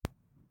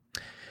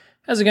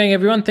How's it going,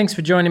 everyone? Thanks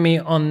for joining me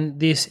on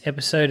this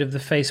episode of the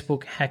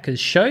Facebook Hackers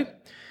Show.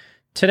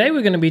 Today,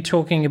 we're going to be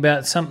talking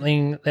about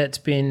something that's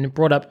been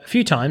brought up a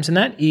few times, and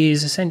that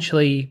is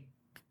essentially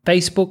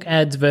Facebook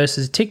ads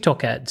versus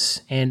TikTok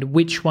ads and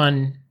which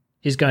one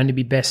is going to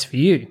be best for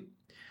you.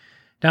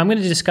 Now, I'm going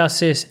to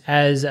discuss this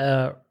as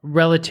a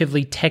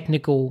relatively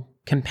technical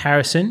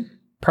comparison,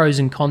 pros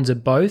and cons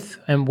of both,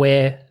 and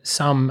where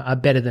some are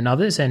better than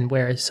others and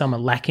where some are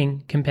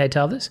lacking compared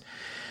to others.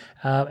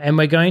 And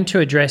we're going to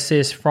address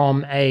this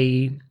from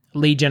a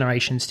lead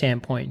generation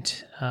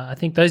standpoint. I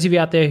think those of you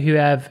out there who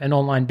have an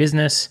online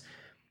business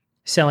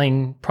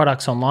selling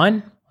products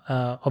online,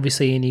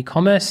 obviously in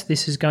e-commerce,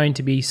 this is going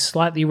to be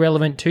slightly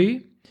relevant to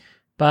you,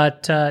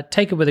 but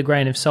take it with a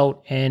grain of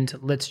salt and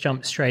let's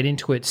jump straight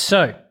into it.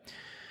 So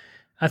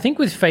I think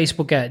with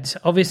Facebook ads,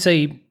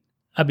 obviously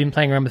I've been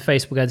playing around with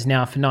Facebook ads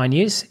now for 9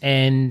 years,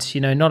 and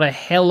not a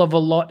hell of a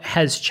lot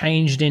has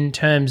changed in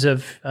terms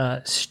of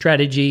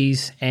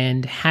strategies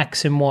and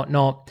hacks and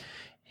whatnot.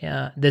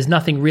 There's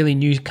nothing really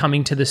new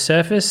coming to the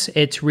surface.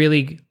 It's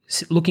really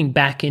looking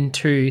back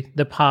into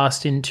the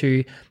past,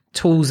 into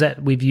tools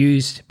that we've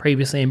used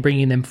previously and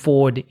bringing them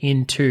forward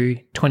into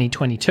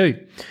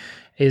 2022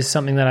 is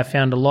something that I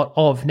found a lot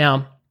of.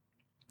 Now,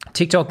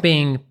 TikTok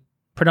being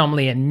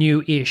predominantly a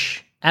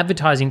new-ish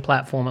advertising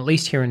platform, at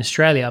least here in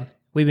Australia,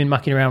 we've been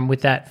mucking around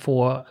with that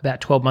for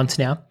about 12 months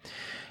now.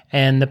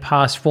 And the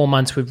past 4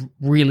 months, we've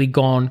really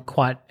gone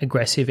quite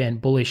aggressive and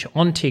bullish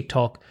on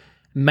TikTok,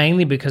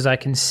 mainly because I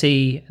can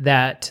see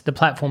that the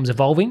platform's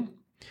evolving.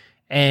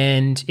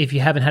 And if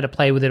you haven't had to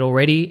play with it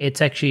already,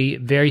 it's actually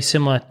very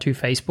similar to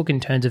Facebook in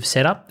terms of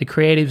setup. The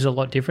creative's a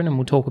lot different, and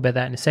we'll talk about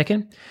that in a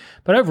second.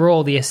 But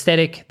overall, the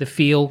aesthetic, the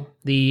feel,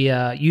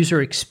 the user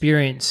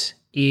experience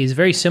is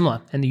very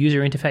similar, and the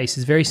user interface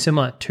is very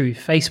similar to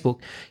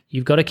Facebook.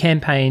 You've got a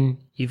campaign,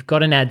 you've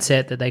got an ad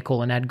set that they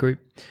call an ad group,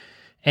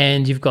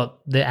 and you've got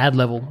the ad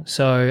level.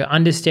 So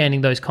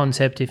understanding those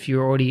concepts, if you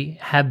already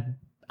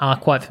are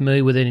quite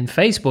familiar with it in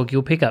Facebook,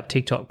 you'll pick up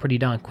TikTok pretty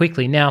darn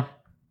quickly. Now,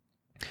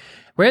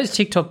 where is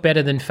TikTok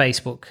better than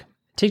Facebook?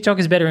 TikTok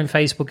is better than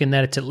Facebook in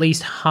that it's at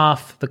least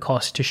half the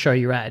cost to show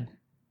your ad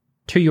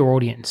to your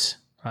audience,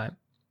 right?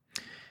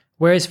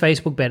 Where is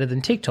Facebook better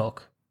than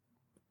TikTok?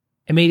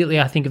 Immediately,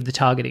 I think of the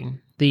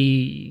targeting.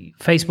 The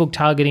Facebook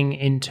targeting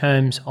in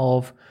terms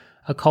of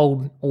a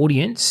cold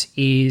audience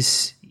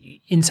is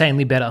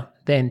insanely better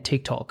than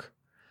TikTok.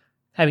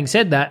 Having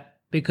said that,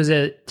 because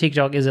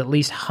TikTok is at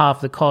least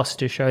half the cost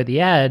to show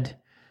the ad,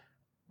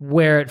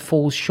 where it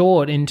falls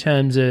short in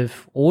terms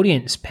of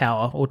audience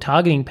power or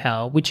targeting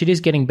power, which it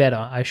is getting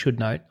better, I should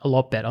note, a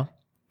lot better.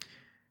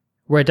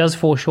 Where it does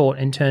fall short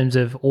in terms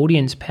of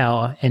audience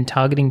power and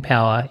targeting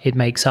power, it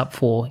makes up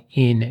for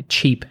in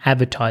cheap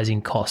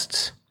advertising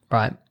costs,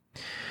 right?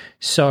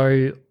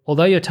 So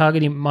although your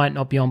targeting might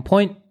not be on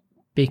point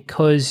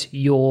because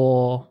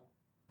you're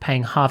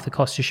paying half the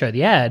cost to show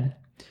the ad,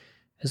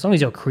 as long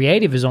as your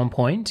creative is on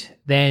point,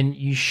 then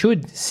you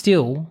should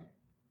still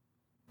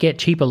get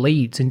cheaper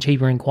leads and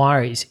cheaper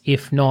inquiries,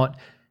 if not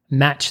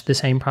match the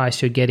same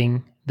price you're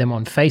getting them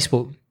on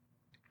Facebook.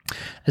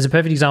 As a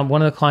perfect example,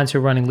 one of the clients who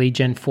are running lead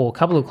gen for, a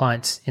couple of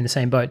clients in the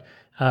same boat,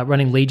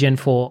 running lead gen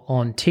for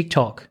on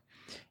TikTok,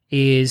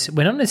 is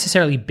we're not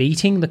necessarily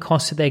beating the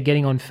cost that they're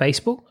getting on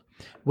Facebook.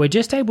 We're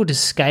just able to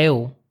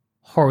scale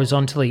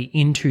horizontally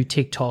into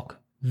TikTok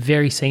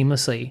very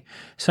seamlessly.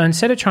 So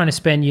instead of trying to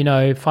spend,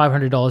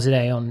 $500 a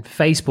day on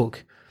Facebook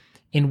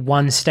in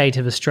one state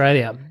of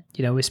Australia,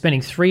 we're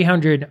spending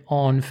 $300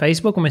 on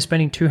Facebook and we're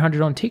spending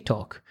 $200 on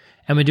TikTok.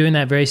 And we're doing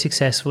that very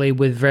successfully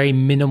with very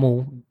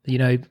minimal,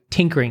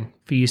 tinkering,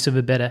 for use of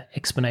a better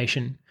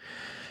explanation.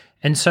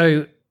 And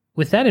so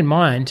with that in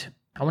mind,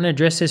 I want to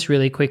address this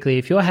really quickly.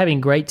 If you're having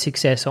great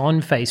success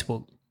on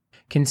Facebook,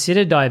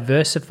 consider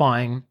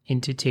diversifying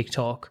into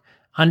TikTok.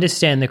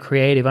 Understand the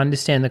creative,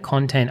 understand the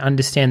content,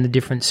 understand the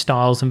different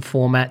styles and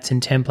formats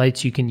and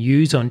templates you can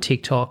use on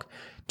TikTok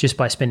just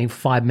by spending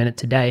 5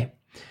 minutes a day.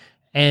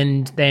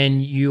 And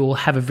then you'll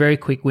have a very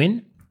quick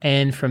win.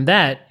 And from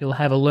that, you'll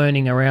have a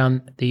learning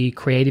around the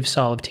creative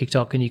style of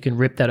TikTok, and you can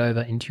rip that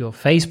over into your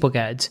Facebook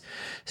ads.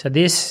 So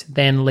this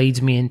then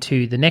leads me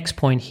into the next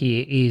point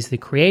here is the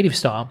creative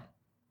style.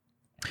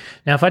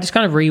 Now, if I just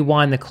kind of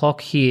rewind the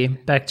clock here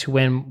back to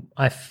when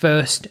I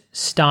first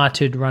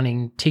started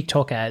running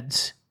TikTok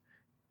ads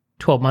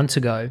 12 months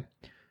ago,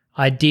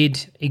 I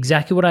did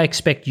exactly what I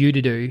expect you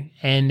to do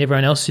and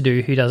everyone else to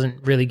do who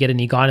doesn't really get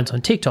any guidance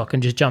on TikTok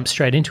and just jump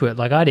straight into it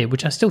like I did,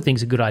 which I still think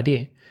is a good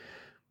idea.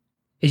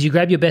 Is you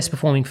grab your best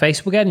performing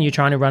Facebook ad and you're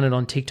trying to run it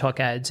on TikTok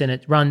ads, and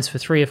it runs for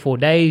 3 or 4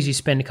 days, you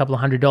spend a couple of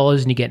 $100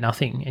 and you get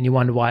nothing and you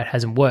wonder why it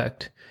hasn't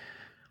worked.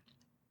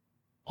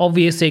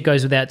 Obviously, it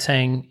goes without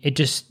saying,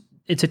 it's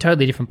a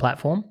totally different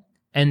platform.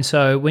 And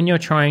so when you're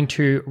trying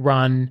to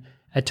run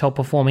a top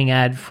performing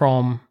ad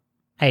from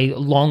a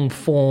long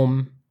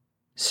form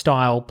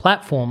style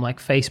platform like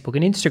Facebook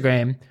and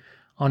Instagram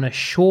on a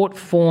short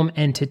form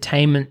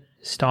entertainment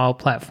style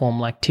platform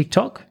like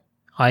TikTok,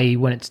 i.e.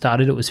 when it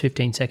started, it was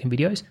 15-second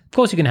videos. Of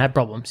course, you're going to have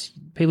problems.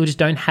 People just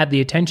don't have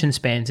the attention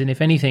spans. And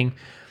if anything,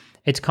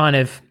 it's kind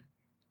of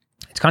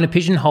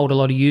pigeonholed a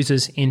lot of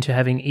users into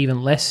having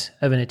even less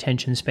of an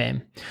attention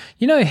span.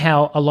 You know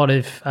how a lot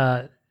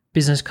of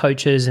business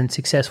coaches and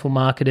successful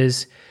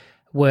marketers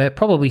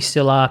probably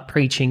still are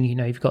preaching,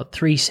 you've got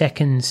 3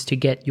 seconds to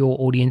get your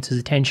audience's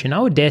attention. I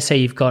would dare say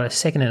you've got 1.5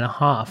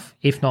 seconds,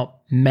 if not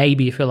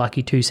maybe if you're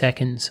lucky 2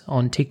 seconds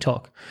on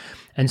TikTok.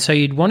 And so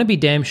you'd want to be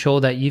damn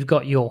sure that you've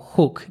got your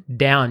hook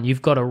down.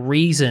 You've got a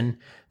reason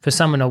for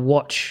someone to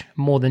watch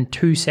more than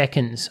 2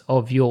 seconds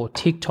of your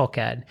TikTok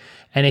ad.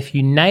 And if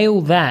you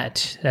nail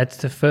that, that's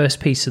the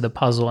first piece of the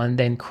puzzle, and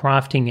then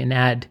crafting an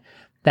ad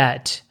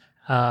that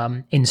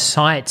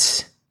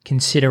incites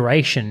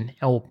consideration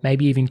or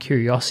maybe even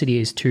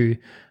curiosity as to,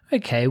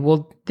 okay,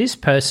 well, this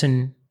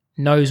person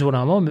knows what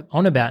I'm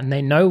on about and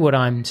they know what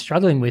I'm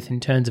struggling with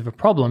in terms of a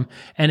problem,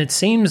 and it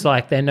seems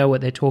like they know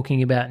what they're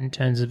talking about in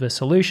terms of a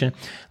solution.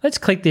 Let's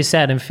click this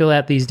ad and fill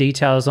out these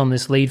details on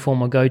this lead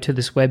form or go to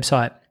this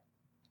website,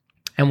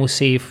 and we'll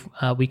see if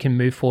we can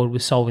move forward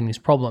with solving this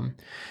problem.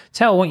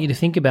 So how I want you to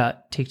think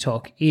about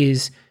TikTok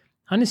is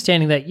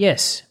understanding that,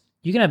 yes,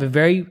 you can have a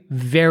very,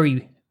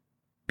 very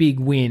big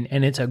win,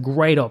 and it's a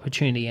great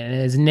opportunity, and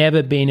there's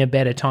never been a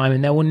better time,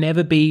 and there will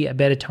never be a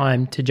better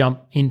time to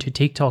jump into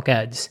TikTok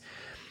ads.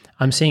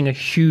 I'm seeing a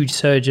huge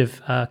surge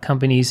of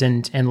companies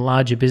and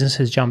larger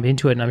businesses jump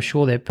into it, and I'm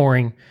sure they're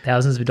pouring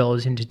thousands of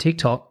dollars into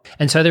TikTok.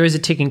 And so there is a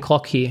ticking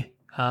clock here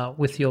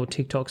with your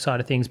TikTok side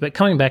of things. But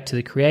coming back to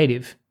the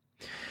creative,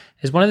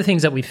 is one of the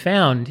things that we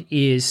found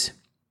is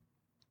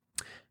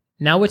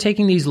now we're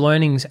taking these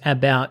learnings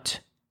about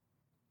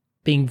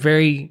being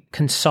very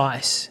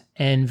concise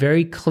and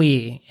very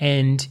clear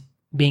and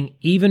being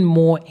even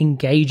more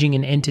engaging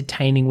and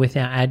entertaining with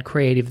our ad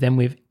creative than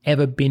we've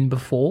ever been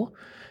before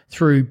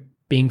through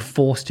being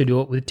forced to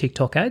do it with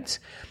TikTok ads,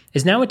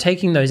 is now we're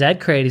taking those ad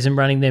creatives and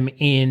running them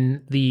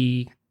in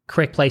the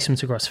correct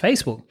placements across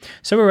Facebook.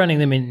 So we're running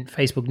them in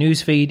Facebook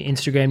newsfeed,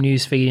 Instagram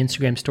newsfeed,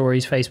 Instagram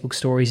stories, Facebook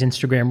stories,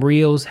 Instagram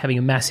reels, having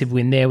a massive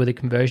win there with a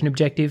conversion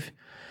objective.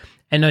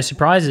 And no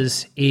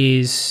surprises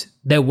is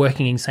they're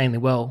working insanely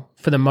well.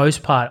 For the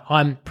most part,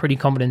 I'm pretty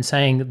confident in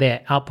saying that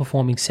they're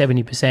outperforming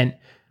 70%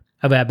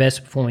 of our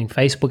best performing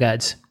Facebook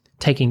ads,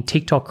 taking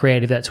TikTok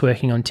creative that's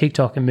working on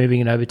TikTok and moving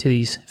it over to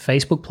these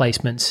Facebook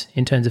placements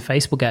in terms of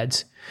Facebook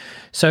ads.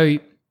 So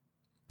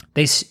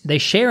they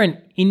share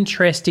an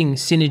interesting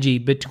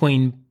synergy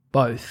between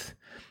both.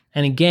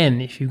 And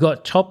again, if you've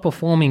got top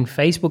performing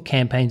Facebook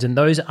campaigns and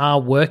those are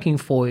working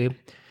for you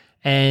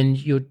and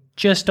you're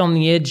just on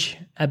the edge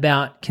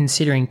about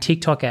considering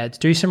TikTok ads,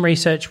 do some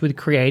research with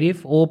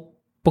creative or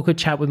book a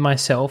chat with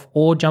myself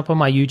or jump on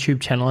my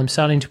YouTube channel. I'm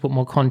starting to put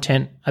more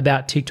content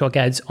about TikTok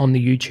ads on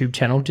the YouTube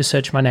channel. Just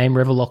search my name,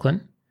 Revell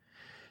Lachlan,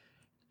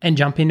 and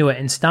jump into it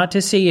and start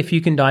to see if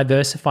you can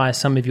diversify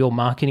some of your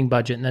marketing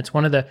budget. And that's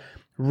one of the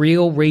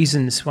real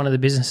reasons, one of the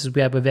businesses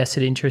we have a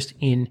vested interest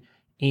in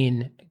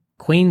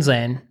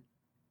Queensland.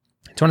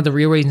 It's one of the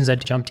real reasons I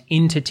jumped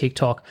into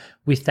TikTok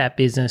with that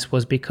business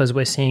was because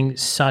we're seeing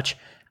such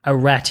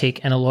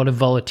erratic and a lot of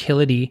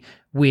volatility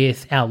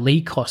with our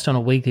lead cost on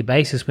a weekly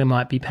basis. We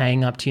might be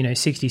paying up to,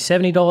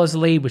 $60, $70 a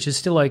lead, which is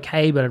still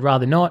okay, but I'd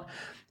rather not.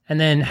 And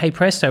then, hey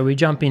presto, we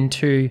jump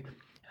into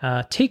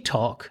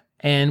TikTok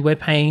and we're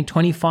paying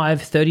 $25,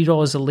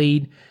 $30 a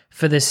lead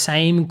for the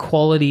same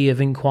quality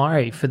of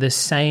inquiry, for the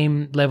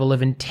same level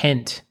of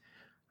intent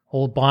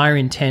or buyer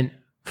intent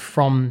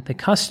from the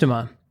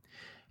customer.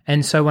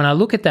 And so when I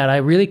look at that, I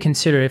really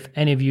consider, if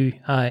any of you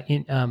are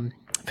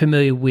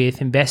familiar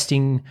with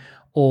investing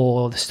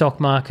or the stock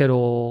market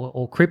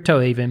or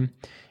crypto even,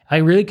 I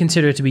really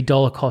consider it to be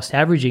dollar cost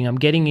averaging. I'm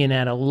getting in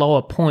at a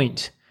lower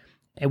point,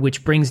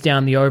 which brings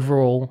down the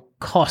overall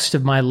cost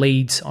of my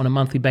leads on a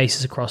monthly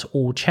basis across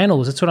all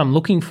channels. That's what I'm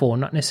looking for,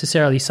 not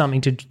necessarily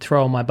something to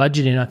throw my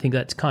budget in. I think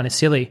that's kind of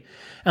silly,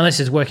 unless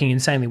it's working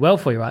insanely well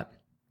for you, right?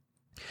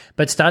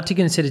 But start to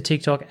consider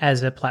TikTok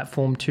as a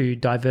platform to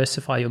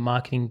diversify your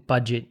marketing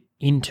budget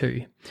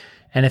into.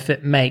 And if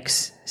it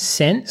makes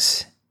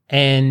sense,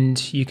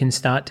 and you can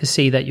start to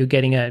see that you're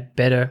getting a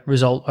better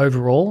result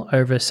overall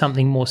over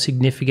something more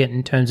significant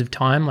in terms of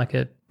time, like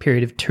a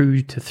period of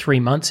 2 to 3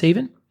 months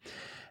even,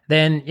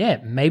 then yeah,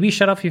 maybe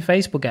shut off your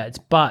Facebook ads.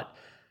 But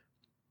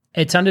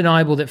it's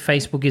undeniable that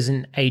Facebook is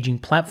an aging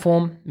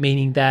platform,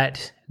 meaning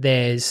that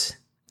there's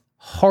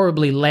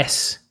horribly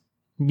less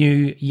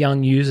new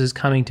young users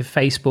coming to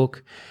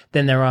Facebook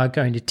than there are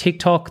going to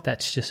TikTok.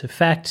 That's just a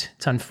fact.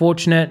 It's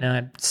unfortunate. And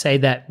I say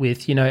that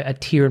with, a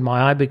tear in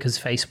my eye because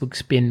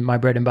Facebook's been my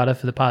bread and butter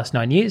for the past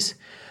 9 years.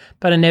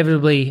 But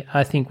inevitably,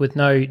 I think with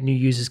no new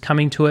users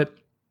coming to it,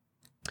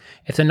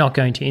 if they're not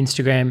going to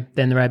Instagram,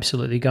 then they're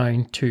absolutely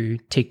going to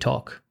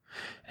TikTok.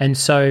 And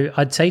so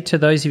I'd say to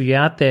those of you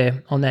out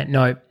there on that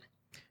note,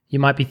 you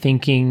might be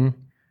thinking,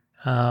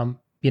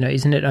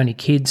 isn't it only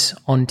kids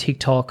on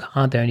TikTok?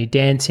 Aren't they only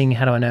dancing?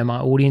 How do I know my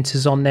audience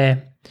is on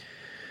there?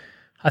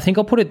 I think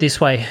I'll put it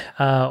this way.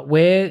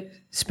 We're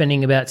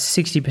spending about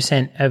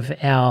 60% of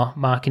our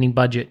marketing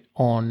budget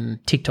on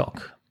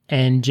TikTok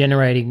and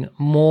generating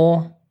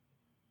more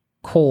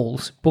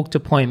calls, booked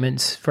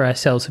appointments for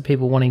ourselves for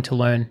people wanting to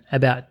learn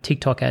about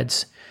TikTok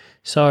ads.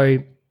 So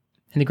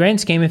in the grand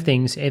scheme of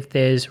things, if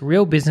there's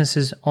real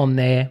businesses on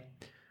there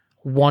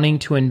wanting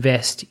to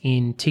invest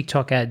in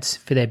TikTok ads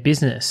for their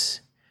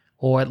business,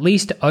 or at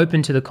least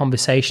open to the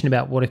conversation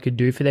about what it could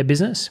do for their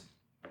business,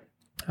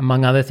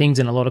 among other things,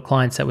 and a lot of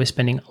clients that were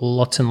spending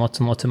lots and lots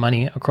and lots of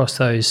money across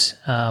those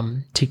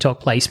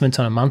TikTok placements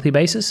on a monthly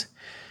basis,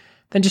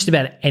 then just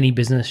about any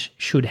business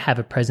should have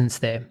a presence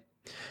there.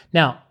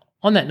 Now,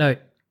 on that note,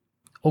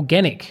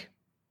 organic,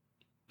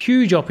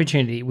 huge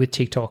opportunity with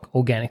TikTok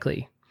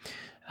organically.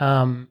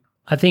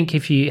 I think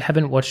if you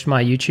haven't watched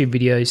my YouTube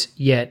videos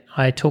yet,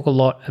 I talk a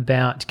lot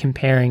about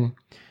comparing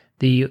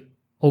the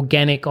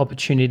organic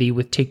opportunity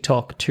with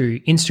TikTok to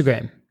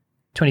Instagram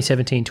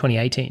 2017,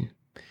 2018.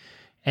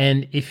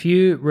 And if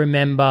you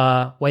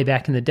remember way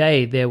back in the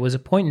day, there was a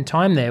point in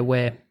time there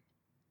where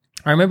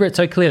I remember it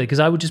so clearly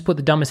because I would just put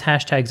the dumbest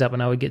hashtags up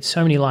and I would get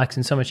so many likes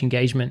and so much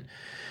engagement.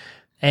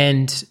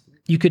 And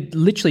you could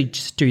literally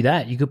just do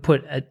that. You could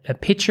put a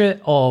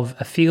picture of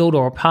a field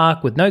or a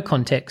park with no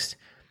context,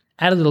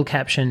 add a little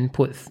caption,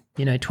 put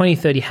 20,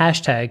 30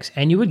 hashtags,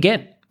 and you would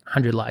get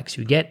 100 likes.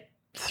 You would get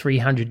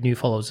 300 new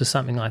followers or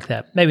something like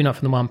that. Maybe not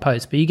from the one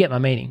post, but you get my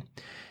meaning.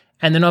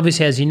 And then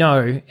obviously, as you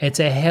know, it's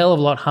a hell of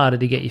a lot harder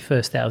to get your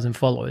first 1,000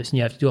 followers, and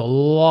you have to do a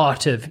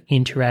lot of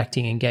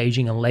interacting,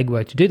 engaging, and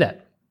legwork to do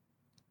that.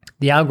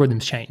 The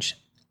algorithms changed,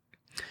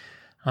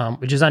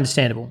 which is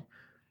understandable.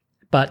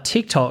 But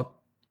TikTok,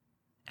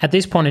 at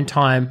this point in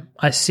time,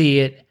 I see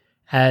it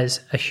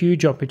as a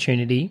huge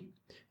opportunity.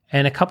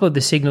 And a couple of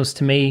the signals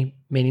to me,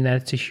 meaning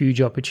that it's a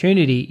huge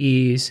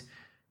opportunity, is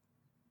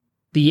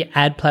the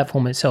ad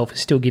platform itself is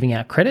still giving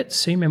out credits.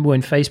 So you remember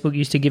when Facebook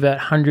used to give out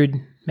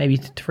 $100, maybe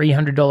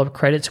 $300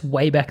 credits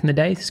way back in the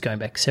day? This is going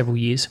back several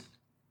years.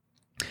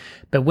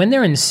 But when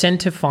they're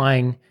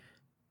incentivizing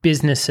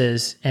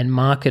businesses and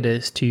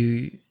marketers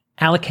to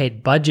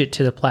allocate budget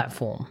to the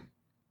platform,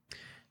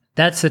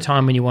 that's the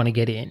time when you want to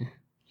get in.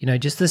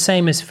 Just the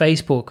same as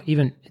Facebook,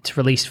 even it's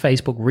released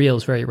Facebook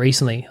Reels very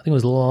recently. I think it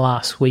was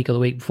last week or the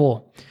week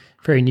before,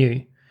 very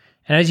new.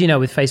 And as you know,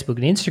 with Facebook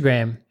and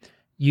Instagram,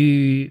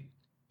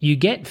 you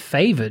get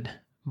favored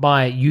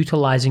by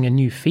utilizing a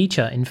new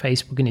feature in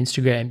Facebook and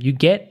Instagram. You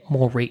get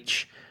more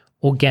reach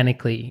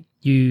organically.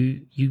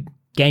 You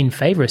gain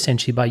favor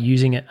essentially by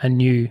using a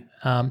new,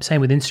 same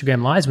with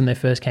Instagram Lives when they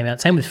first came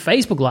out. Same with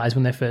Facebook Lives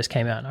when they first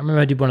came out. I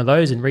remember I did one of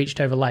those and reached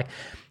over like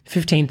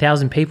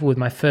 15,000 people with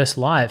my first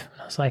live.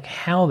 I was like,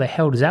 how the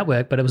hell does that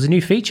work? But it was a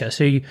new feature.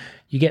 So you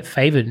get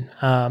favored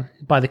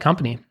by the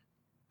company.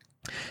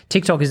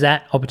 TikTok is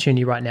that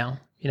opportunity right now.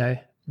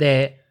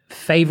 They're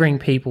favoring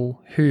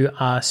people who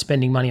are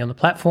spending money on the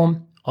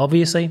platform,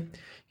 obviously.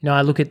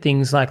 I look at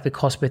things like the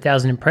cost per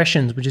 1,000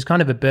 impressions, which is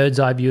kind of a bird's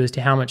eye view as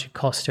to how much it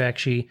costs to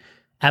actually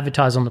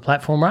advertise on the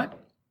platform, right?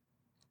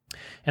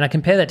 And I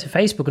compare that to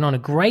Facebook, and on a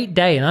great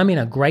day, and I mean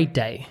a great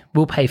day,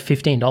 we'll pay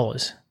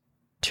 $15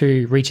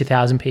 to reach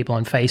 1,000 people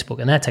on Facebook,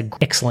 and that's an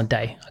excellent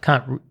day. I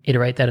can't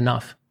iterate that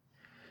enough.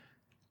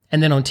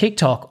 And then on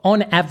TikTok,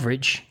 on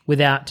average,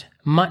 without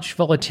much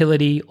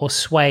volatility or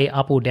sway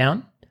up or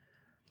down,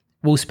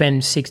 we'll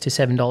spend $6 to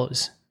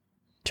 $7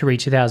 to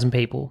reach 1,000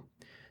 people.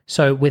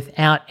 So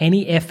without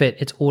any effort,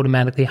 it's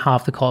automatically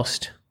half the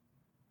cost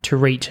to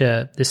reach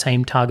the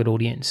same target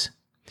audience.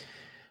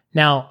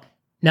 Now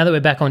that we're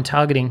back on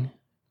targeting,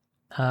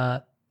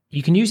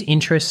 you can use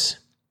interests.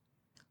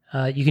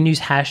 You can use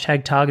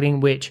hashtag targeting,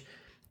 which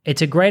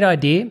it's a great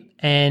idea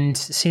and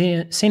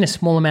seen a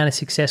small amount of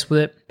success with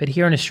it. But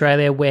here in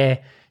Australia, where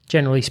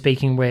generally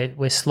speaking,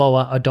 we're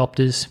slower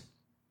adopters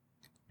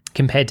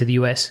compared to the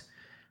US,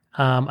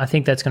 I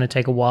think that's going to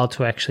take a while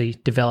to actually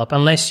develop.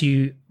 Unless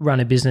you run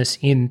a business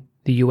in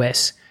the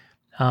US,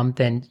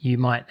 then you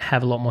might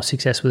have a lot more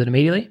success with it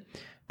immediately.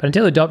 But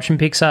until adoption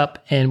picks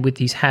up, and with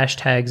these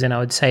hashtags, and I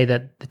would say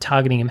that the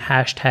targeting of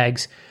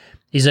hashtags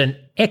is an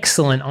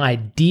excellent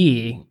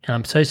idea. And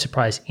I'm so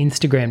surprised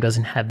Instagram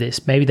doesn't have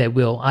this. Maybe they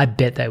will. I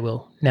bet they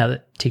will now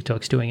that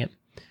TikTok's doing it.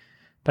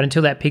 But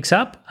until that picks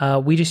up,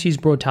 we just use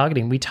broad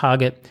targeting. We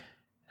target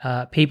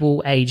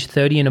people age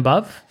 30 and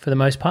above for the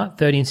most part,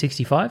 30 and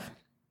 65.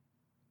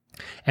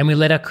 And we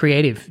let our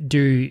creative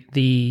do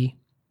the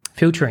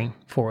filtering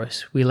for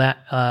us. We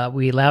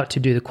allow it to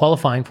do the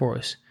qualifying for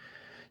us.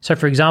 So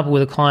for example,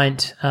 with a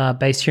client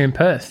based here in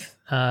Perth,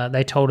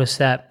 they told us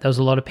that there was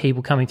a lot of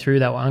people coming through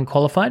that were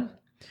unqualified.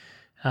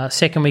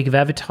 Second week of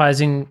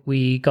advertising,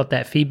 we got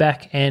that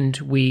feedback and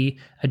we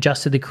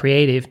adjusted the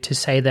creative to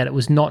say that it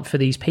was not for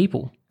these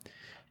people.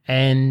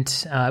 And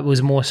it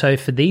was more so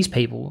for these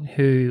people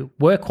who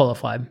were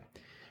qualified.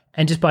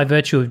 And just by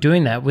virtue of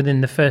doing that,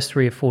 within the first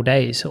 3 or 4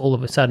 days, all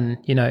of a sudden,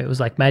 it was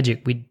like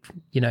magic. We,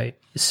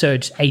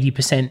 surged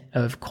 80%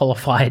 of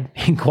qualified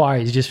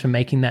inquiries just from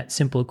making that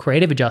simple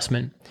creative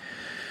adjustment.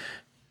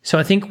 So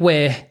I think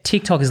where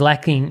TikTok is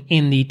lacking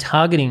in the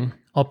targeting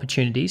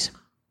opportunities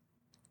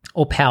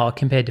or power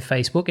compared to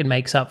Facebook, it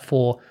makes up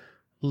for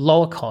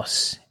lower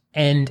costs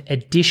and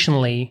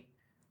additionally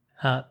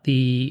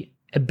the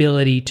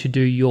ability to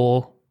do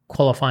your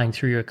qualifying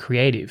through your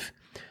creative.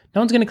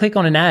 No one's going to click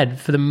on an ad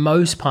for the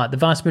most part. The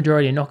vast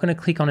majority are not going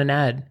to click on an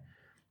ad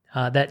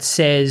that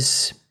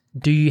says,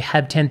 do you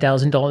have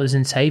 $10,000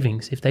 in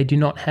savings? If they do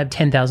not have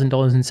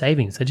 $10,000 in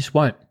savings, they just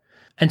won't.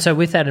 And so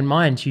with that in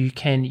mind, you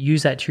can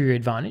use that to your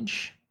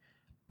advantage.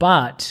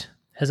 But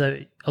as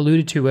I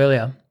alluded to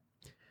earlier,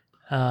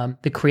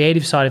 the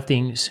creative side of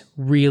things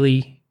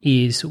really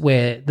is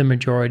where the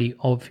majority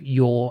of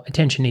your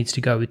attention needs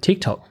to go with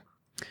TikTok,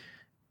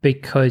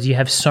 because you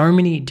have so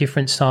many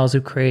different styles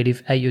of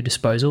creative at your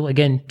disposal.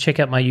 Again, check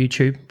out my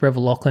YouTube,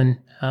 Revel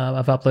Lachlan.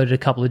 I've uploaded a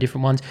couple of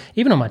different ones.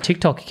 Even on my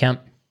TikTok account,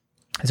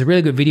 there's a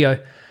really good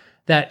video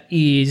that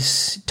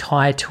is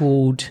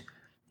titled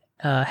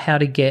how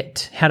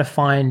to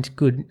find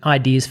good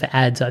ideas for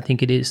ads, I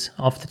think it is,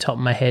 off the top of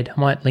my head. I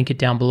might link it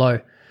down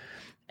below.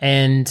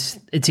 And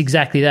it's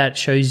exactly that. It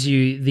shows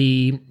you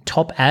the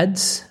top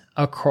ads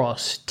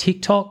across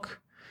TikTok,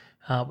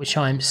 which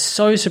I'm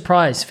so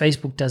surprised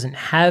Facebook doesn't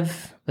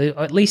have, or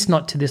at least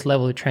not to this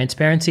level of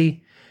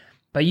transparency.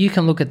 But you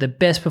can look at the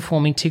best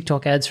performing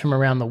TikTok ads from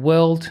around the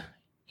world,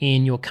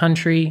 in your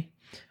country,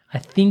 I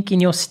think in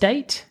your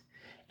state,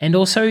 and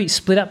also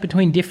split up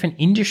between different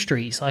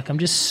industries. Like, I'm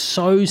just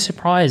so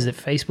surprised that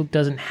Facebook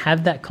doesn't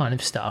have that kind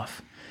of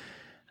stuff.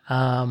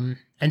 And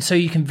so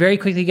you can very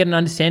quickly get an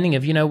understanding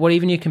of, what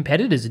even your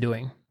competitors are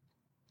doing.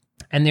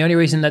 And the only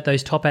reason that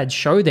those top ads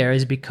show there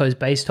is because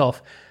based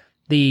off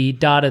the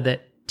data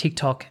that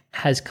TikTok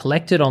has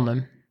collected on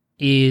them,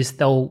 is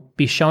they'll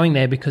be showing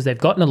there because they've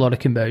gotten a lot of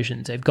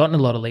conversions, they've gotten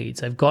a lot of leads,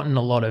 they've gotten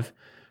a lot of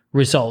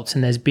results,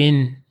 and there's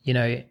been,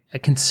 a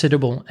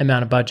considerable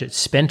amount of budget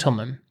spent on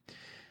them.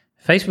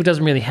 Facebook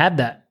doesn't really have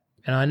that.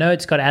 And I know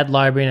it's got ad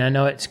library, and I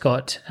know it's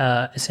got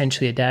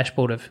essentially a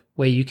dashboard of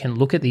where you can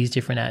look at these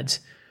different ads,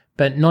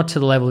 but not to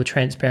the level of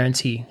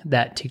transparency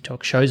that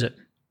TikTok shows it.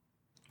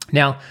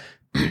 Now,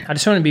 I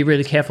just want to be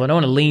really careful. I don't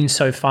want to lean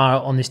so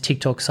far on this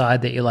TikTok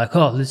side that you're like,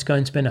 oh, let's go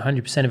and spend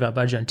 100% of our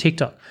budget on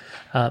TikTok.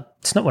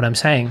 It's not what I'm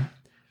saying.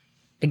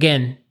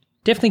 Again,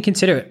 definitely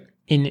consider it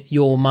in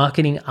your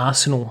marketing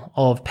arsenal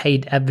of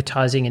paid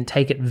advertising and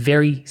take it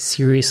very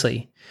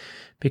seriously,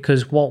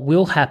 because what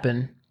will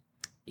happen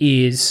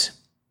is,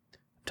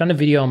 I've done a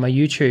video on my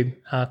YouTube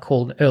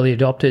called Early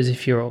Adopters.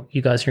 If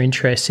you guys are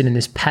interested in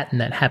this pattern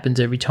that happens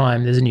every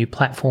time there's a new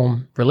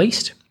platform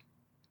released,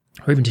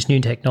 or even just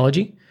new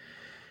technology,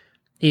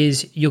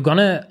 is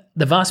the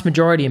vast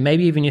majority, and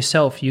maybe even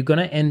yourself, you're going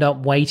to end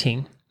up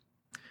waiting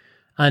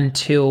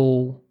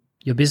until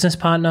your business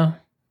partner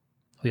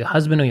or your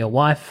husband or your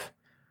wife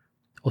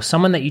or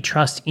someone that you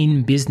trust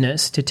in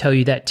business to tell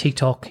you that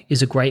TikTok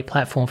is a great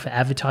platform for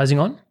advertising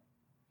on.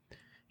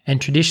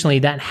 And traditionally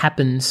that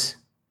happens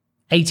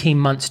 18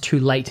 months too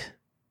late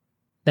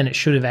than it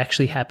should have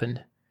actually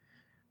happened.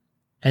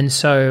 And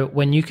so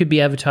when you could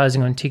be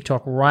advertising on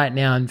TikTok right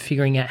now and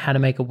figuring out how to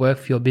make it work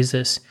for your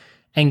business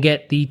and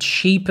get the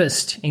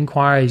cheapest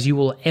inquiries you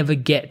will ever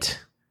get,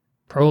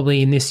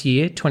 probably in this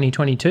year,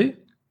 2022,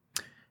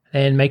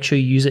 then make sure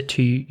you use it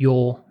to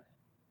your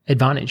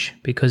advantage,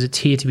 because it's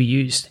here to be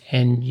used.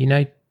 And,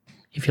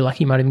 if you're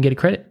lucky, you might even get a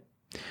credit.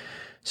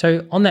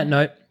 So on that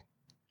note,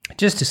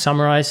 just to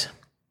summarize,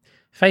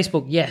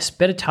 Facebook, yes,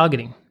 better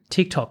targeting.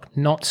 TikTok,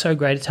 not so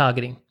great at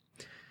targeting.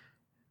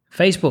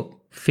 Facebook,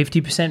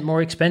 50%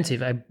 more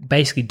expensive,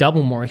 basically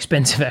double more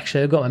expensive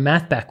actually. I got my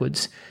math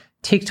backwards.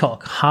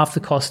 TikTok, half the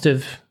cost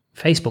of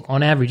Facebook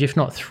on average, if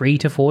not 3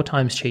 to 4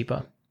 times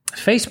cheaper.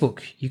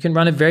 Facebook, you can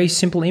run a very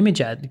simple image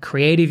ad.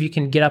 Creative, you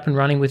can get up and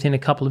running within a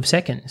couple of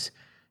seconds.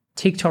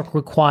 TikTok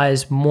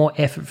requires more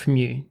effort from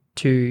you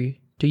to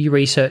do your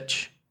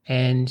research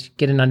and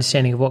get an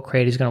understanding of what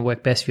creative is going to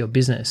work best for your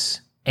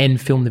business and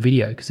film the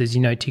video, because as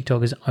you know,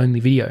 TikTok is only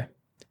video.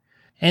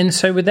 And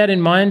so with that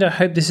in mind, I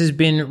hope this has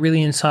been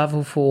really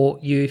insightful for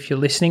you if you're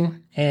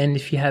listening. And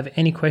if you have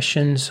any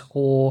questions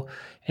or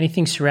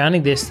anything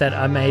surrounding this that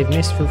I may have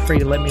missed, feel free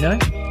to let me know,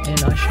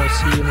 and I shall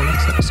see you in the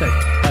next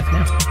episode. Bye for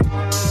now.